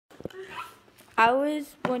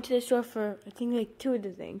went to the store for I think like 2 of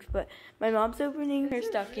the things, but my mom's opening her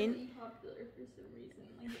stocking. Really popular for some reason.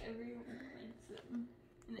 Like everyone likes them.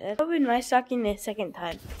 I opened my stocking the second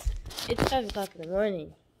time. It's 5 o'clock in the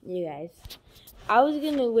morning, you guys. I was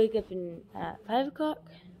gonna wake up at 5 o'clock,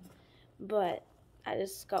 but I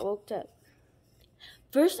just got woke up.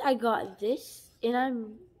 First, I got this, and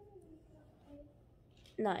I'm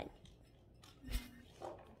 9.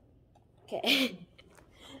 Okay.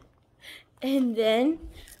 And then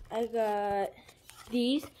I got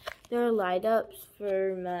these. They're light ups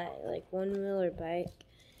for my like 1-wheeler bike.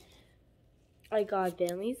 I got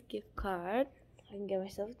Bentley's gift card. I can get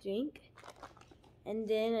myself a drink. And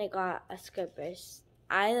then I got a scrub brush.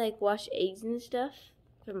 I like wash eggs and stuff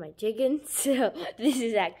for my chickens, so this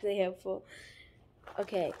is actually helpful.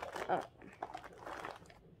 Okay.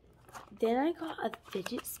 Then I got a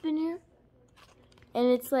fidget spinner, and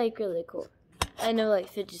it's like really cool. I know like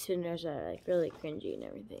fidget spinners are like really cringy and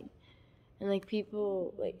everything, and like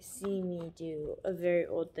people like see me do a very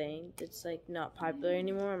old thing that's like not popular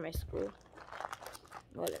anymore in my school.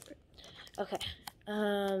 Whatever. Okay.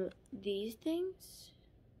 These things,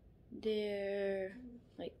 they're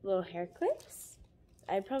like little hair clips.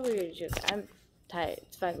 I probably already joke. I'm tired.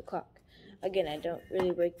 It's 5 o'clock. Again, I don't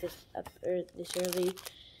really wake this up or this early,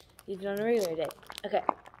 even on a regular day. Okay.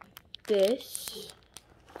 This,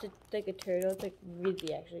 it's like a turtle. It's like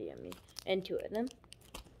really actually yummy. And 2 of them.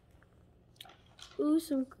 Ooh,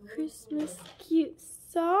 some Christmas cute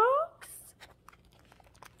socks.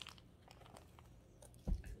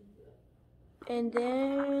 And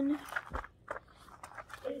then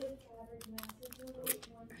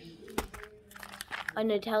a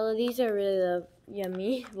Nutella. These are really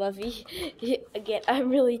yummy, lovey. Again, I'm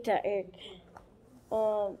really tired.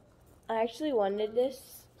 I actually wanted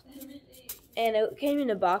this, and it came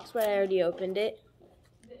in a box, but I already opened it.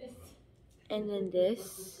 And then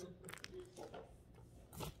this,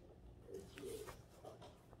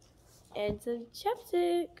 and some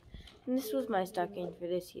chapstick. And this was my stocking for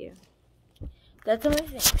this year. That's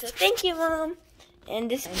amazing. So thank you, Mom. And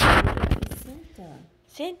this is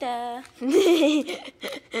Santa.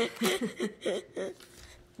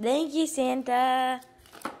 Thank you, Santa.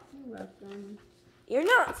 You're welcome. You're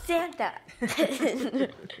not Santa.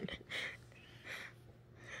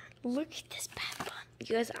 Look at this bad one.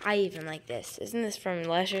 You guys, I even like this. Isn't this from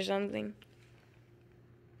Lush or something?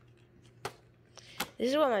 This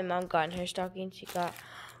is what my mom got in her stocking. She got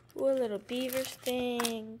a little beavers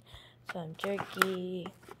thing, some jerky,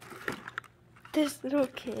 this little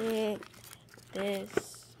kit,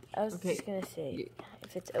 this. I was just gonna say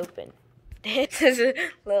if it's open. This is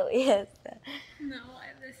Lily has that. No, I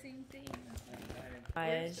have the same thing.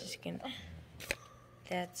 I was just gonna.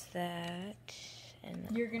 That's that, and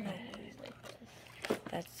you're gonna lose like this.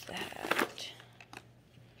 That's that.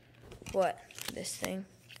 What? This thing?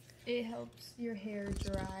 It helps your hair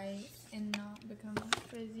dry and not become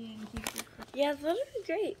frizzy and keep it. Yeah, that would be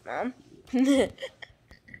great, Mom. Oh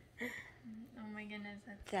my goodness,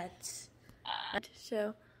 That's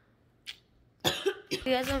so. You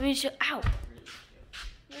guys want me to show? Ow!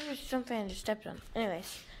 There's something I just stepped on.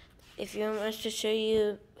 Anyways, if you want us to show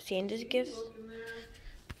you Santa's gifts,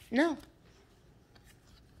 no.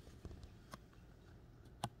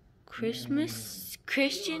 Christian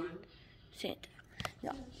Santa.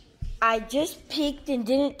 No. I just peeked and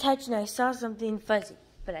didn't touch, and I saw something fuzzy,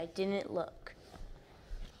 but I didn't look.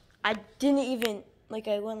 I didn't even, like,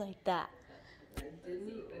 I went like that.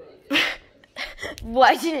 Well,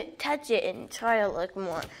 I didn't touch it and try to look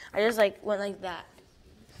more. I just, like, went like that.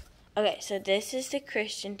 Okay, so this is the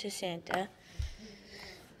Christian to Santa.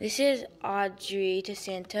 This is Audrey to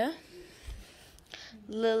Santa.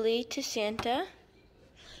 Lily to Santa.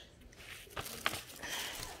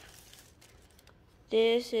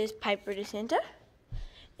 This is Piper to Santa.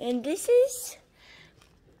 And this is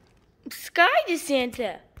Sky to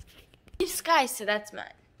Santa. It's Sky, so that's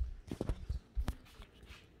mine.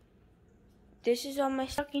 This is on my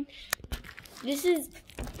stocking. This is,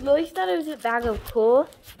 Lily thought it was a bag of coal,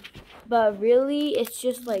 but really it's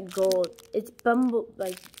just like gold. It's bubble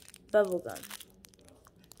gum.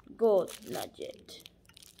 Gold nugget.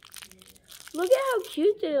 Look at how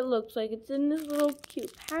cute that it looks like. It's in this little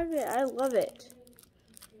cute packet. I love it.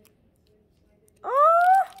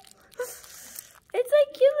 Oh, it's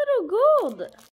like cute little gold.